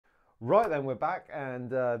Right then, we're back, and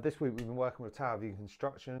this week we've been working with Towerview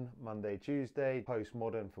Construction Monday, Tuesday,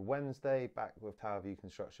 Postmodern for Wednesday, back with Towerview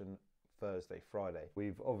Construction Thursday, Friday.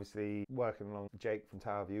 We've obviously working along Jake from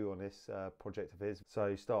Towerview on this project of his.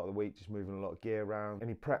 So start of the week, just moving a lot of gear around,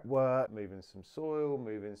 any prep work, moving some soil,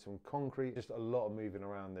 moving some concrete, just a lot of moving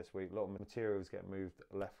around this week. A lot of materials getting moved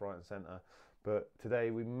left, right and centre. But today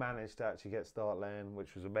we managed to actually get start laying,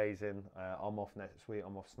 which was amazing. I'm off next week,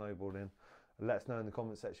 I'm off snowboarding. Let us know in the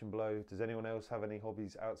comment section below. Does anyone else have any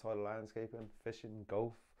hobbies outside of landscaping? Fishing,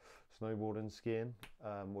 golf, snowboarding, skiing?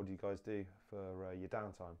 What do you guys do for your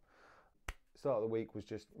downtime? Start of the week was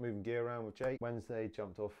just moving gear around with Jake. Wednesday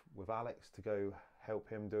jumped off with Alex to go help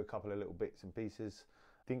him do a couple of little bits and pieces.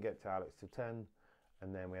 Didn't get to Alex till 10,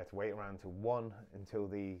 and then we had to wait around till 1 until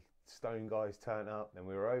the stone guys turned up. Then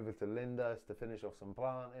we were over to Linda's to finish off some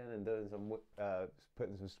planting and doing some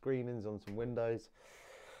putting some screenings on some windows.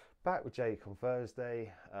 Back with Jake on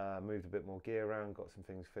Thursday, moved a bit more gear around, got some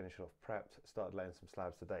things finished off, prepped, started laying some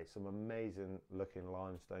slabs today. Some amazing looking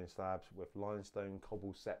limestone slabs with limestone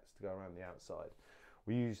cobble sets to go around the outside.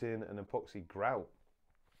 We're using an epoxy grout,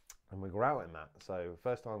 and we're grouting that. So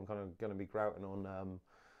first time I'm kind of going to be grouting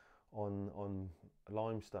on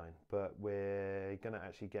limestone, but we're going to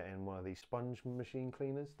actually get in one of these sponge machine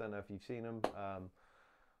cleaners. Don't know if you've seen them.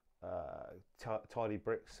 Tidy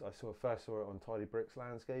Bricks, I first saw it on Tidy Bricks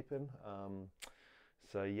Landscaping.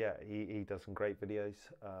 So yeah, he does some great videos,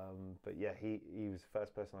 but yeah, he was the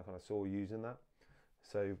first person I kind of saw using that.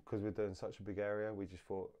 So because we're doing such a big area, we just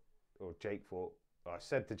thought, or Jake thought, I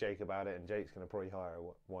said to Jake about it, and Jake's going to probably hire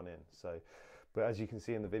one in. So, but as you can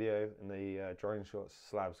see in the video, in the drone shots,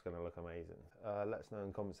 slab's going to look amazing. Let us know in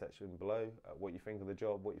the comment section below what you think of the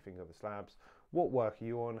job, what you think of the slabs, what work are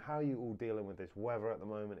you on, how are you all dealing with this weather at the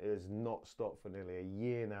moment. It has not stopped for nearly a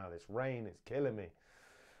year now. This rain is killing me.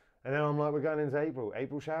 And then I'm like, we're going into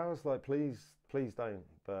April showers, like please don't.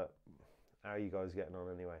 But how are you guys getting on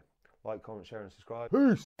anyway? Like, comment, share and subscribe.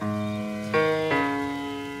 Peace!